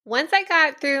Once I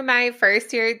got through my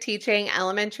first year teaching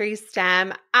elementary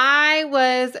STEM, I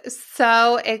was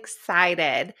so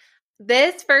excited.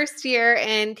 This first year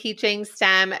in teaching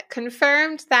STEM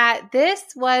confirmed that this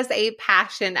was a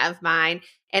passion of mine,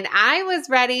 and I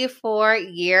was ready for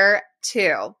year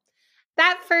two.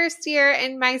 That first year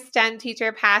in my STEM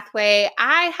teacher pathway,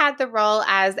 I had the role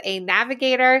as a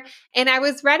navigator, and I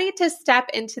was ready to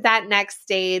step into that next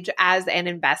stage as an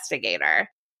investigator.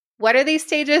 What are these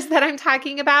stages that I'm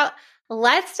talking about?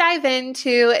 Let's dive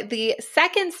into the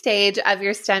second stage of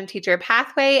your STEM teacher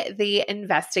pathway, the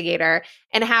investigator,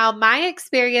 and how my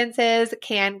experiences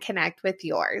can connect with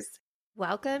yours.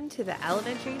 Welcome to the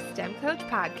Elementary STEM Coach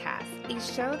Podcast, a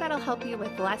show that'll help you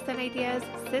with lesson ideas,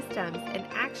 systems, and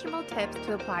actionable tips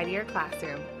to apply to your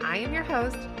classroom. I am your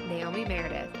host, Naomi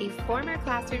Meredith, a former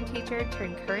classroom teacher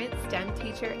turned current STEM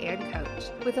teacher and coach.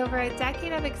 With over a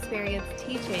decade of experience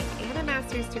teaching and a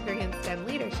master's degree in STEM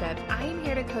leadership, I am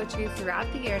here to coach you throughout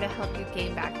the year to help you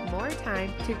gain back more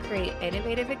time to create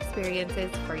innovative experiences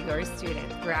for your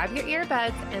students. Grab your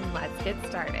earbuds and let's get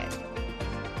started.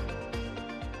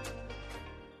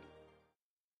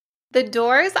 The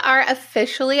doors are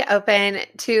officially open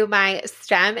to my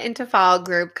STEM into Fall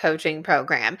group coaching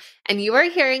program, and you are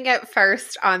hearing it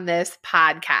first on this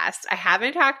podcast. I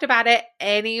haven't talked about it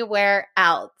anywhere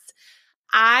else.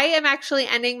 I am actually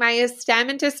ending my STEM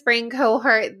into Spring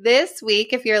cohort this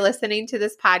week if you're listening to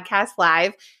this podcast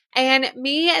live. And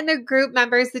me and the group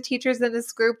members, the teachers in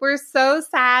this group, were so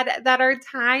sad that our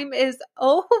time is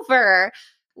over.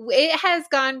 It has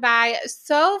gone by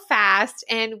so fast,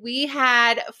 and we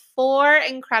had 4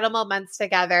 incredible months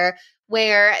together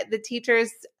where the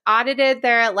teachers audited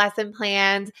their lesson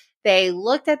plans. They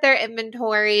looked at their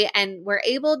inventory and were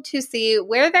able to see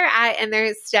where they're at in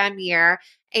their STEM year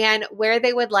and where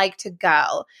they would like to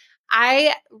go.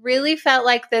 I really felt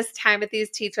like this time with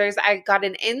these teachers, I got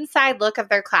an inside look of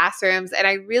their classrooms, and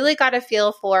I really got a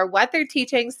feel for what their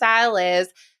teaching style is,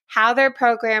 how their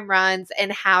program runs,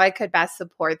 and how I could best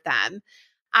support them.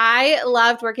 I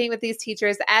loved working with these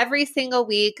teachers every single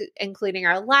week, including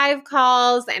our live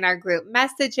calls and our group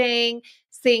messaging,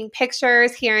 seeing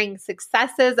pictures, hearing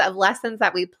successes of lessons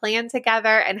that we planned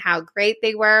together and how great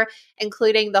they were,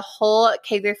 including the whole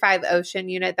K-5 Ocean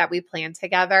unit that we planned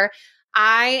together.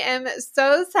 I am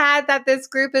so sad that this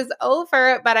group is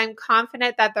over, but I'm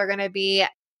confident that they're going to be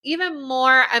even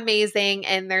more amazing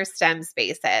in their STEM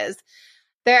spaces.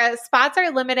 Their spots are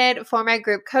limited for my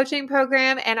group coaching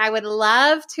program, and I would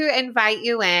love to invite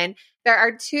you in. There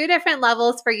are 2 different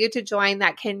levels for you to join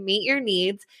that can meet your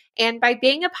needs. And by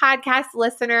being a podcast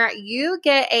listener, you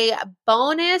get a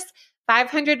bonus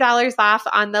 $500 off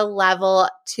on the level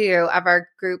 2 of our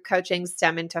group coaching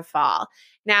STEM into Fall.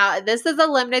 Now, this is a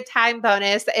limited time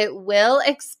bonus. It will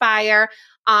expire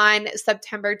on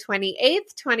September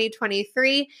 28th,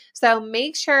 2023. So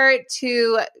make sure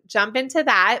to jump into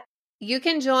that. You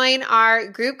can join our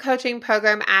group coaching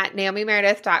program at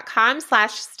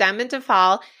naomimeredith.com/STEM into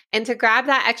Fall. And to grab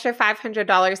that extra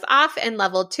 $500 off in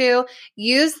level 2,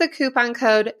 use the coupon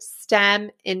code STEM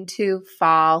into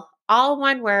Fall, all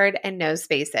one word and no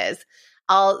spaces.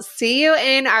 I'll see you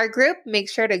in our group. Make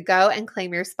sure to go and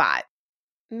claim your spot.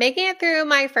 Making it through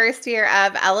my first year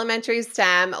of elementary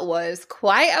STEM was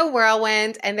quite a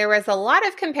whirlwind, and there was a lot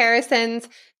of comparisons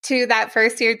to that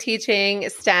first year teaching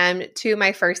STEM to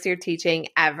my first year teaching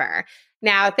ever.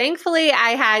 Now, thankfully, I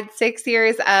had 6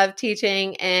 years of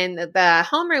teaching in the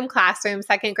homeroom classroom,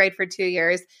 2nd grade for 2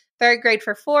 years, 3rd grade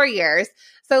for 4 years.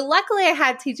 So luckily, I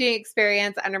had teaching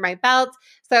experience under my belt.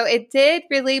 So it did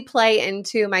really play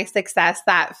into my success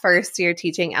that first year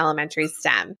teaching elementary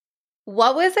STEM.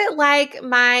 What was it like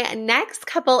my next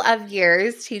couple of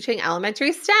years teaching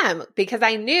elementary STEM? Because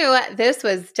I knew this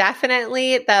was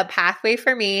definitely the pathway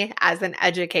for me as an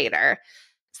educator.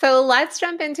 So let's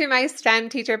jump into my STEM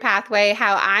teacher pathway,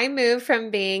 how I moved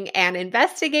from being an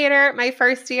investigator my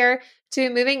first year to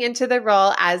moving into the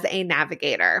role as a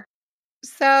navigator.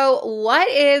 So what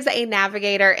is a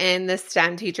navigator in the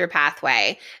STEM teacher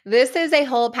pathway? This is a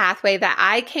whole pathway that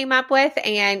I came up with,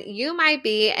 and you might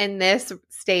be in this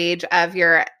stage of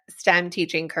your STEM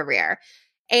teaching career.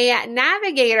 A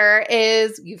navigator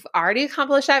is you've already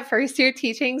accomplished that first year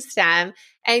teaching STEM,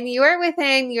 and you are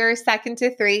within your 2nd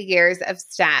to 3 years of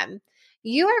STEM.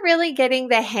 You are really getting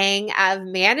the hang of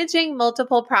managing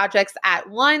multiple projects at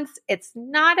once. It's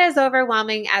not as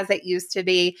overwhelming as it used to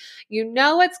be. You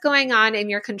know what's going on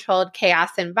in your controlled chaos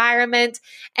environment,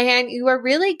 and you are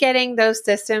really getting those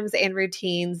systems and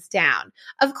routines down.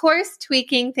 Of course,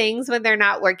 tweaking things when they're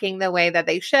not working the way that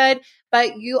they should,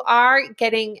 but you are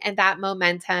getting that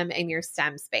momentum in your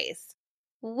STEM space.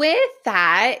 With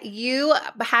that, you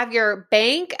have your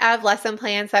bank of lesson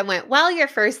plans that went well your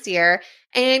first year,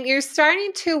 and you're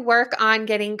starting to work on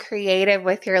getting creative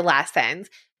with your lessons.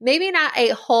 Maybe not a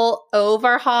whole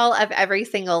overhaul of every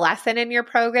single lesson in your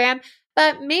program,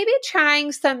 but maybe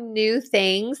trying some new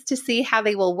things to see how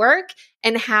they will work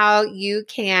and how you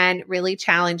can really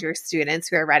challenge your students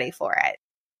who are ready for it.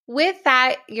 With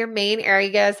that, your main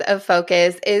areas of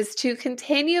focus is to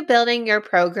continue building your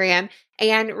program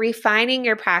and refining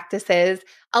your practices,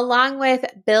 along with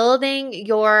building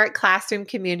your classroom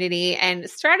community and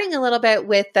starting a little bit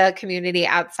with the community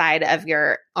outside of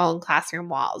your own classroom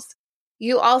walls.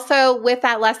 You also, with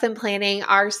that lesson planning,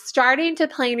 are starting to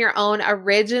plan your own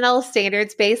original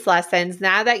standards-based lessons.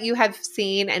 Now that you have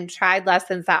seen and tried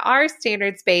lessons that are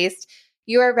standards-based,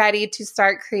 you are ready to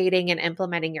start creating and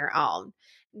implementing your own.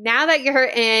 Now that you're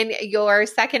in your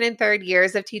second and third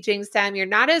years of teaching STEM, you're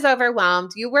not as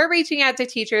overwhelmed. You were reaching out to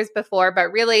teachers before,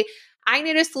 but really, I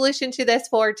need a solution to this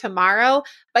for tomorrow.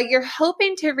 But you're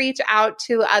hoping to reach out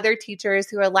to other teachers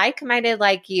who are like-minded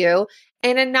like you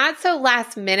in a not so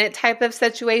last minute type of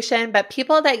situation, but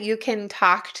people that you can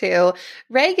talk to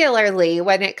regularly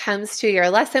when it comes to your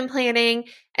lesson planning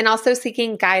and also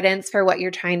seeking guidance for what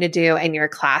you're trying to do in your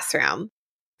classroom.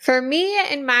 For me,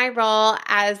 in my role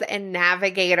as a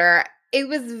navigator, it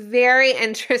was very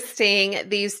interesting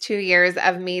these 2 years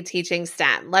of me teaching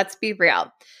STEM. Let's be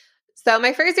real. So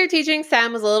my first year teaching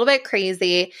STEM was a little bit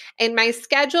crazy, and my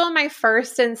schedule my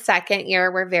first and second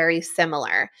year were very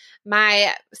similar.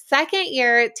 My second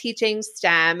year teaching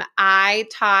STEM, I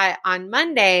taught on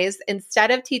Mondays instead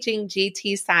of teaching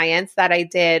GT science that I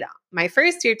did my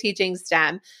first year teaching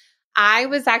STEM. I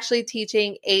was actually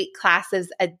teaching 8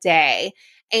 classes a day,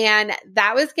 and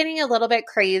that was getting a little bit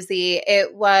crazy.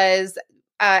 It was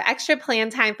extra plan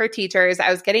time for teachers.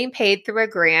 I was getting paid through a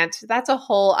grant. That's a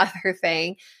whole other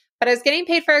thing. But I was getting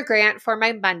paid for a grant for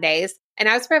my Mondays, and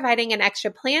I was providing an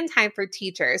extra plan time for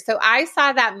teachers. So I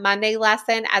saw that Monday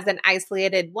lesson as an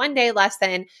isolated one-day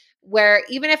lesson where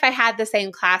even if I had the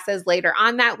same classes later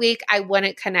on that week, I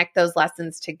wouldn't connect those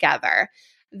lessons together.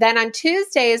 Then on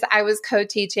Tuesdays, I was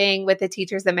co-teaching with the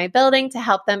teachers in my building to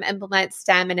help them implement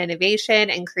STEM and innovation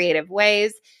in creative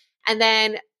ways. And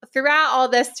then throughout all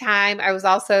this time, I was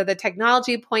also the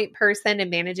technology point person in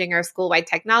managing our school-wide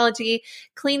technology,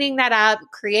 cleaning that up,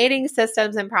 creating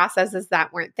systems and processes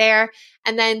that weren't there.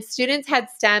 And then students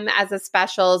had STEM as a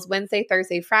specials Wednesday,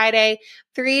 Thursday, Friday,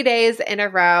 3 days in a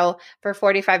row for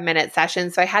 45-minute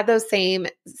sessions. So I had those same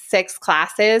 6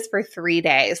 classes for 3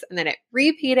 days, and then it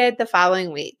repeated the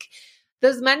following week.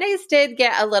 Those Mondays did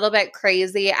get a little bit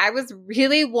crazy. I was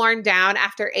really worn down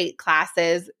after 8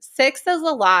 classes. 6 is a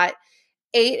lot.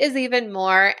 8 is even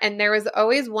more. And there was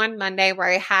always one Monday where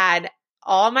I had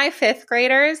all my 5th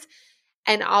graders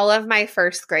and all of my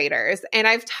 1st graders. And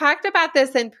I've talked about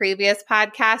this in previous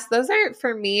podcasts. Those are,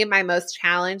 for me, my most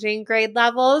challenging grade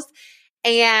levels.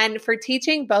 And for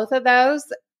teaching both of those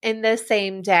in the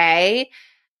same day,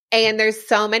 and there's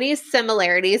so many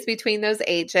similarities between those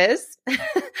ages,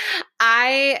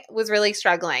 I was really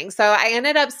struggling. So I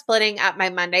ended up splitting up my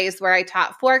Mondays where I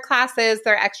taught 4 classes,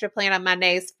 their extra plan on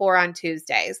Mondays, 4 on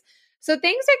Tuesdays. So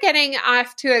things are getting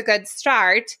off to a good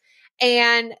start.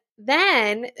 And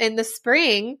then in the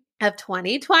spring of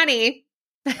 2020,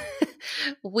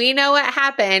 we know what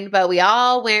happened, but we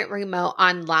all went remote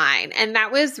online. And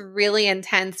that was really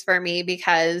intense for me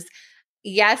because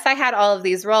yes, I had all of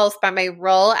these roles, but my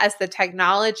role as the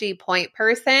technology point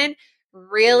person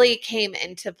really came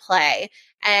into play.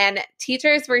 And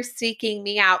teachers were seeking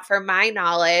me out for my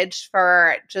knowledge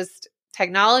for just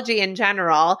technology in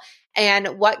general.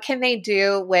 And what can they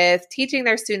do with teaching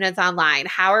their students online?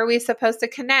 How are we supposed to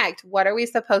connect? What are we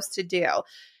supposed to do?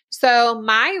 So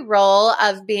my role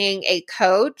of being a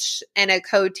coach and a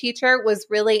co-teacher was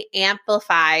really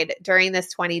amplified during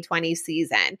this 2020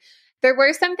 season. There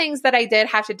were some things that I did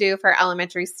have to do for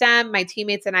elementary STEM. My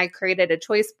teammates and I created a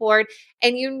choice board.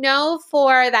 And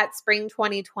for that spring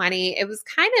 2020, it was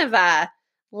kind of a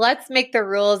let's make the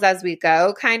rules as we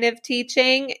go kind of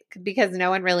teaching because no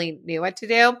one really knew what to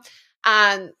do.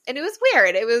 And it was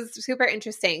weird. It was super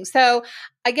interesting. So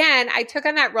again, I took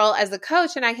on that role as a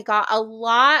coach and I got a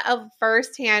lot of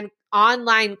firsthand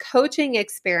online coaching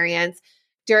experience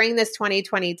during this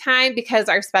 2020 time because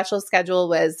our special schedule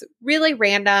was really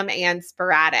random and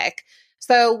sporadic.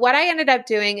 So what I ended up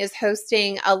doing is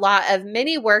hosting a lot of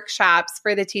mini workshops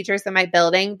for the teachers in my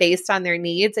building based on their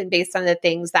needs and based on the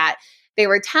things that they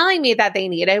were telling me that they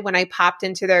needed when I popped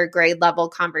into their grade level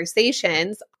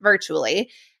conversations virtually.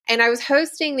 And I was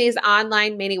hosting these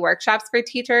online mini workshops for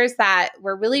teachers that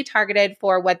were really targeted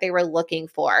for what they were looking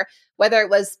for, whether it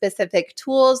was specific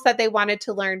tools that they wanted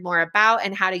to learn more about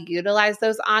and how to utilize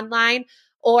those online,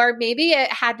 or maybe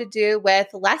it had to do with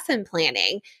lesson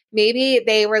planning. Maybe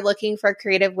they were looking for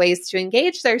creative ways to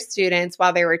engage their students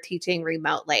while they were teaching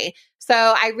remotely. So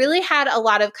I really had a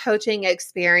lot of coaching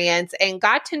experience and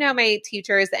got to know my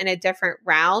teachers in a different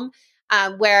realm,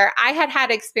 where I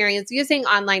had experience using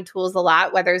online tools a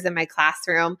lot, whether it's in my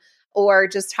classroom or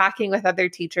just talking with other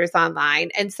teachers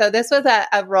online. And so this was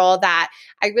a role that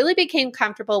I really became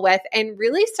comfortable with and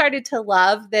really started to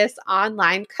love this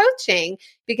online coaching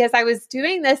because I was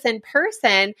doing this in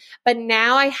person, but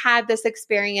now I had this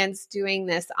experience doing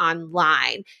this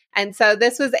online. And so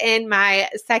this was in my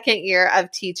second year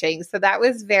of teaching. So that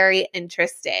was very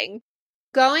interesting.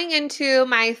 Going into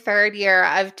my third year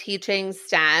of teaching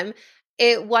STEM,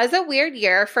 it was a weird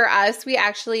year for us. We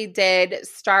actually did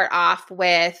start off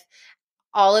with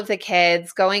all of the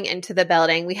kids going into the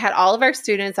building. We had all of our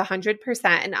students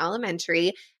 100% in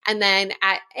elementary. And then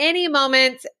at any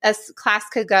moment, a class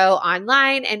could go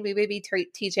online and we would be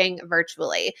teaching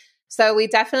virtually. So we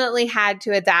definitely had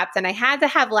to adapt. And I had to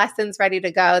have lessons ready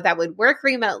to go that would work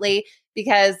remotely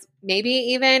because maybe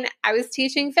even I was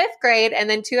teaching fifth grade and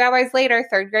then 2 hours later,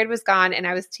 third grade was gone and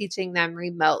I was teaching them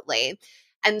remotely.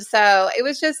 And so it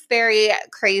was just very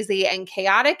crazy and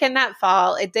chaotic in that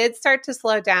fall. It did start to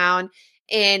slow down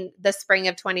in the spring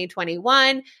of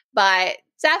 2021, but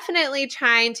definitely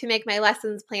trying to make my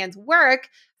lessons plans work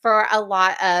for a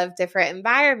lot of different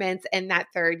environments in that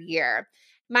third year.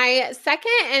 My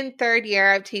second and third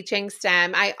year of teaching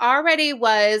STEM, I already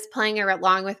was playing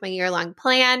along with my year-long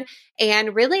plan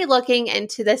and really looking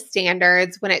into the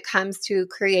standards when it comes to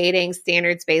creating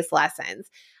standards-based lessons.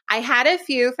 I had a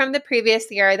few from the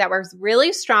previous year that were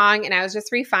really strong, and I was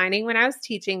just refining when I was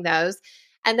teaching those.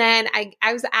 And then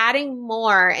I was adding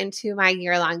more into my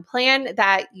year-long plan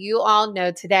that you all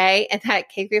know today and that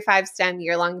K-5 STEM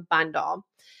year-long bundle.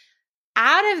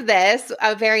 Out of this,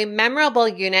 a very memorable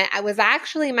unit, I was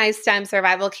actually my STEM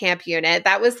survival camp unit.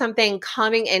 That was something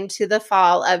coming into the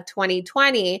fall of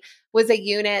 2020 was a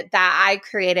unit that I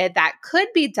created that could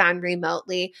be done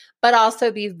remotely, but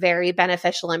also be very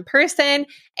beneficial in person.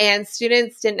 And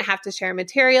students didn't have to share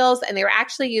materials and they were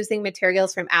actually using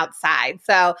materials from outside.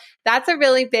 So that's a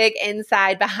really big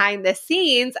insight behind the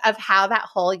scenes of how that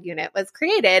whole unit was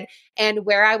created and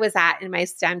where I was at in my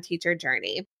STEM teacher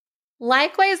journey.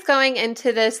 Likewise, going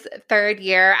into this third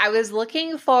year, I was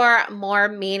looking for more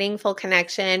meaningful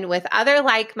connection with other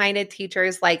like-minded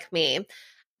teachers like me.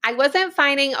 I wasn't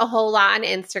finding a whole lot on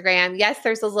Instagram. Yes,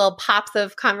 there's those little pops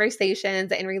of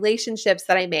conversations and relationships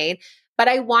that I made, but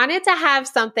I wanted to have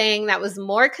something that was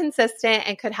more consistent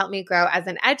and could help me grow as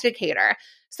an educator.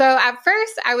 So at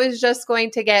first, I was just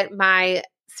going to get my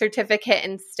certificate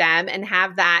in STEM and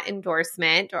have that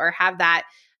endorsement or have that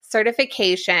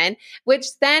certification, which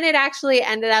then it actually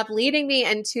ended up leading me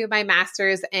into my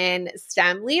master's in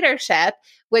STEM leadership,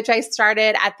 which I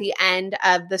started at the end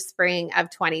of the spring of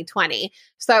 2020.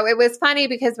 So it was funny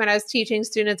because when I was teaching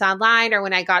students online or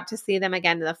when I got to see them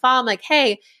again in the fall, I'm like,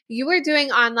 hey, you were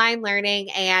doing online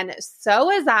learning and so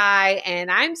was I,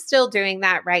 and I'm still doing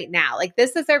that right now. Like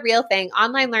this is a real thing.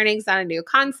 Online learning is not a new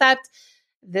concept.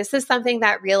 This is something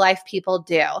that real life people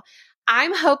do.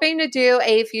 I'm hoping to do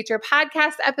a future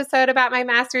podcast episode about my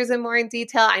master's in more in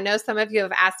detail. I know some of you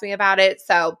have asked me about it,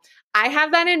 so I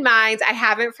have that in mind. I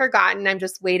haven't forgotten. I'm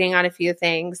just waiting on a few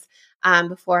things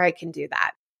before I can do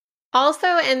that.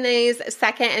 Also, in these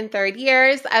second and third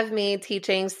years of me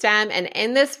teaching STEM and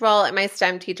in this role in my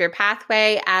STEM teacher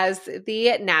pathway as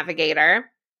the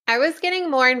Navigator, I was getting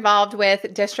more involved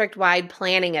with district-wide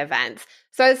planning events.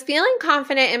 So I was feeling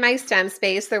confident in my STEM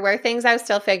space. There were things I was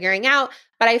still figuring out,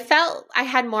 but I felt I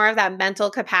had more of that mental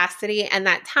capacity and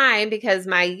that time because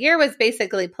my year was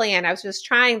basically planned. I was just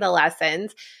trying the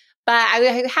lessons. But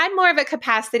I had more of a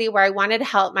capacity where I wanted to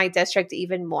help my district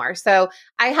even more. So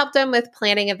I helped them with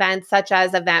planning events such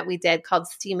as an event we did called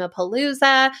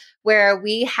STEAMapalooza, where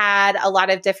we had a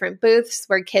lot of different booths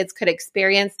where kids could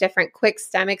experience different quick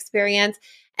STEM experience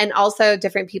and also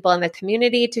different people in the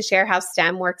community to share how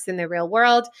STEM works in the real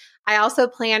world. I also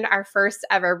planned our first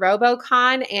ever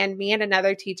RoboCon, and me and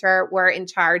another teacher were in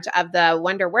charge of the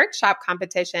Wonder Workshop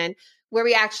competition, where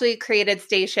we actually created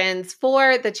stations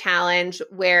for the challenge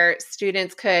where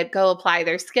students could go apply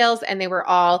their skills, and they were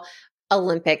all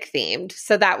Olympic themed.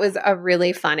 So that was a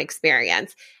really fun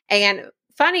experience. And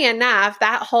funny enough,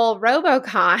 that whole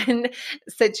RoboCon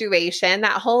situation,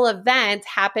 that whole event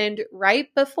happened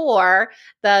right before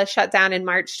the shutdown in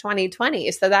March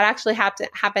 2020. So that actually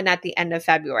happened at the end of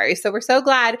February. So we're so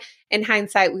glad in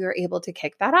hindsight we were able to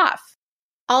kick that off.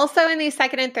 Also, in these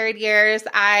second and third years,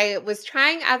 I was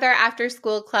trying other after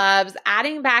school clubs,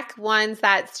 adding back ones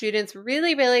that students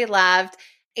really, really loved,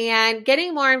 and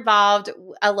getting more involved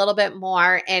a little bit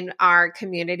more in our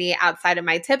community outside of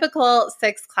my typical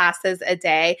 6 classes a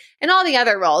day and all the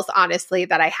other roles, honestly,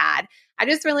 that I had. I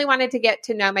just really wanted to get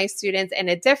to know my students in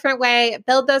a different way,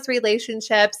 build those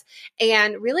relationships,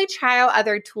 and really try out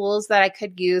other tools that I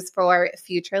could use for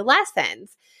future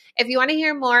lessons. If you want to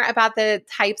hear more about the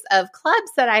types of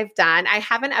clubs that I've done, I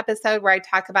have an episode where I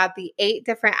talk about the 8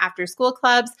 different after school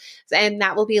clubs, and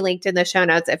that will be linked in the show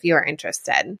notes if you are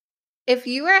interested. If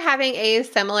you are having a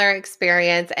similar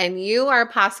experience and you are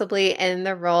possibly in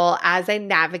the role as a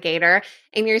navigator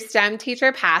in your STEM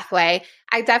teacher pathway,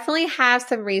 I definitely have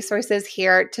some resources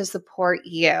here to support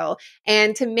you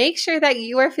and to make sure that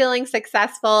you are feeling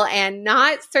successful and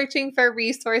not searching for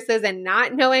resources and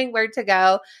not knowing where to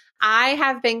go. I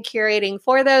have been curating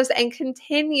for those and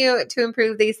continue to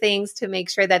improve these things to make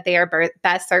sure that they are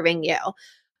best serving you.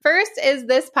 First is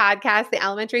this podcast, the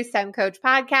Elementary STEM Coach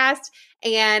Podcast,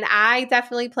 and I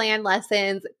definitely plan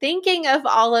lessons thinking of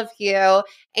all of you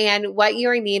and what you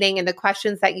are needing and the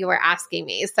questions that you are asking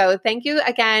me. So thank you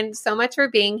again so much for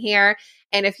being here.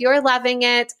 And if you're loving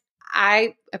it,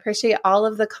 I appreciate all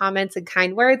of the comments and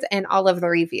kind words and all of the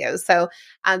reviews. So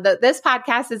this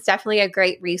podcast is definitely a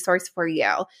great resource for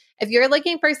you. If you're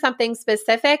looking for something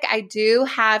specific, I do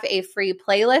have a free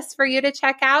playlist for you to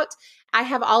check out. I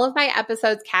have all of my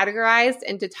episodes categorized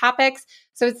into topics.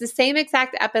 So it's the same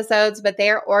exact episodes, but they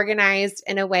are organized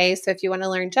in a way. So if you want to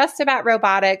learn just about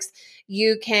robotics,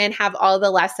 you can have all the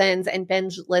lessons and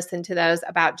binge listen to those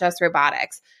about just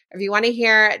robotics. If you want to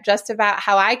hear just about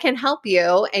how I can help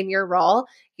you in your role,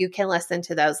 you can listen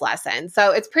to those lessons.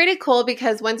 So it's pretty cool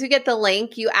because once you get the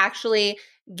link, you actually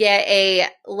get a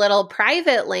little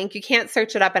private link. You can't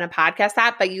search it up in a podcast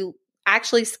app, but you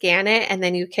actually scan it and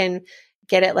then you can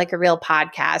get it like a real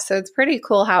podcast. So it's pretty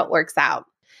cool how it works out.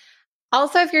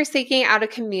 Also, if you're seeking out a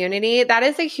community, that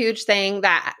is a huge thing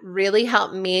that really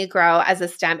helped me grow as a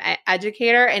STEM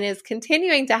educator and is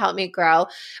continuing to help me grow.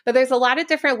 But there's a lot of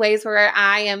different ways where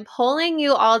I am pulling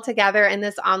you all together in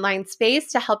this online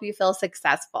space to help you feel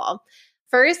successful.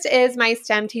 First is my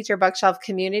STEM Teacher Bookshelf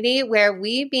community, where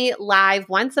we meet live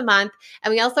once a month.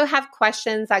 And we also have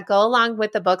questions that go along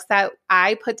with the books that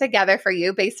I put together for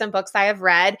you based on books I have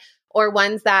read or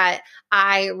ones that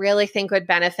I really think would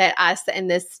benefit us in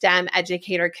this STEM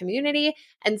educator community.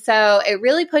 And so it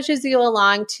really pushes you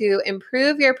along to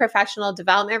improve your professional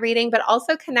development reading, but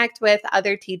also connect with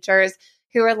other teachers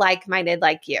who are like-minded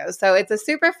like you. So it's a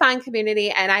super fun community,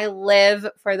 and I live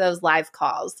for those live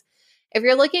calls. If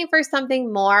you're looking for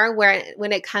something more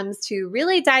when it comes to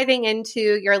really diving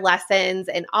into your lessons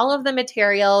and all of the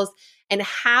materials and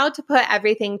how to put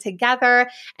everything together,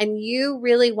 and you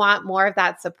really want more of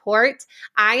that support,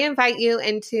 I invite you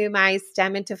into my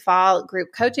STEM into Fall group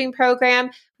coaching program,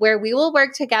 where we will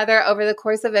work together over the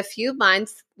course of a few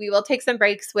months. We will take some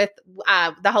breaks with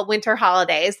the whole winter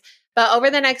holidays, but over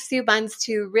the next few months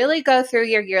to really go through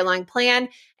your year-long plan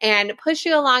and push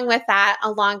you along with that,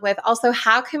 along with also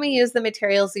how can we use the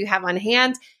materials you have on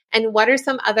hand and what are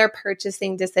some other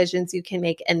purchasing decisions you can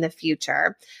make in the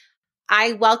future.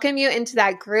 I welcome you into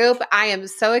that group. I am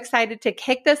so excited to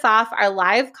kick this off. Our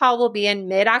live call will be in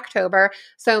mid-October,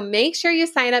 so make sure you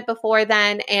sign up before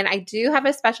then. And I do have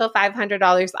a special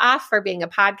 $500 off for being a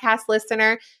podcast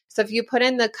listener. So if you put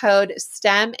in the code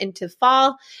STEM into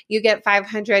fall, you get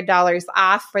 $500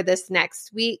 off for this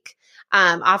next week.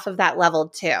 Off of that level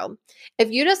too.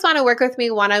 If you just want to work with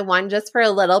me one-on-one just for a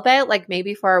little bit, like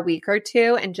maybe for a week or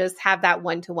two, and just have that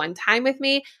one-to-one time with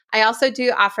me, I also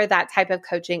do offer that type of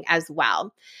coaching as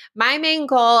well. My main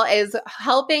goal is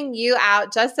helping you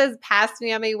out just as past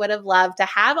Naomi would have loved to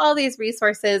have all these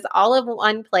resources all in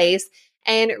one place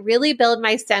and really build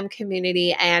my STEM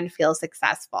community and feel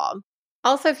successful.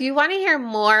 Also, if you want to hear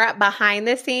more behind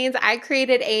the scenes, I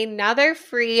created another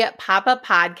free pop-up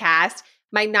podcast,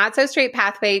 my Not So Straight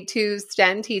Pathway to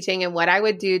STEM Teaching and what I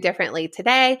would do differently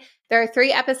today. There are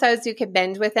 3 episodes you can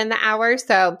binge within the hour,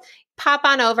 so pop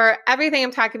on over. Everything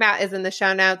I'm talking about is in the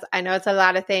show notes. I know it's a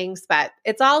lot of things, but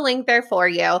it's all linked there for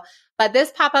you. But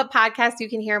this pop-up podcast, you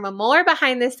can hear more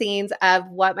behind the scenes of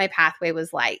what my pathway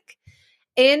was like.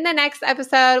 In the next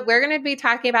episode, we're going to be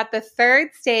talking about the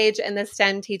 3rd stage in the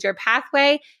STEM teacher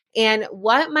pathway and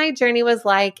what my journey was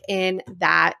like in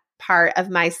that part of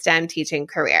my STEM teaching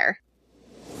career.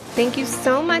 Thank you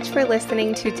so much for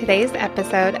listening to today's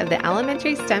episode of the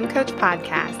Elementary STEM Coach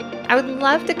Podcast. I would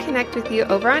love to connect with you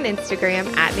over on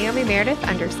Instagram at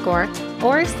NaomiMeredith_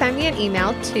 or send me an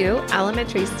email to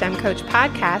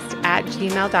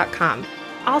elementarystemcoachpodcast@gmail.com.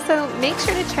 Also, make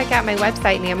sure to check out my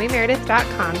website,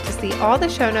 NaomiMeredith.com, to see all the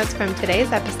show notes from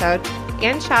today's episode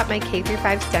and shop my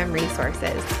K-5 STEM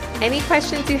resources. Any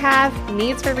questions you have,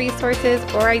 needs for resources,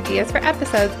 or ideas for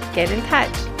episodes, get in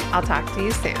touch. I'll talk to you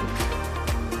soon.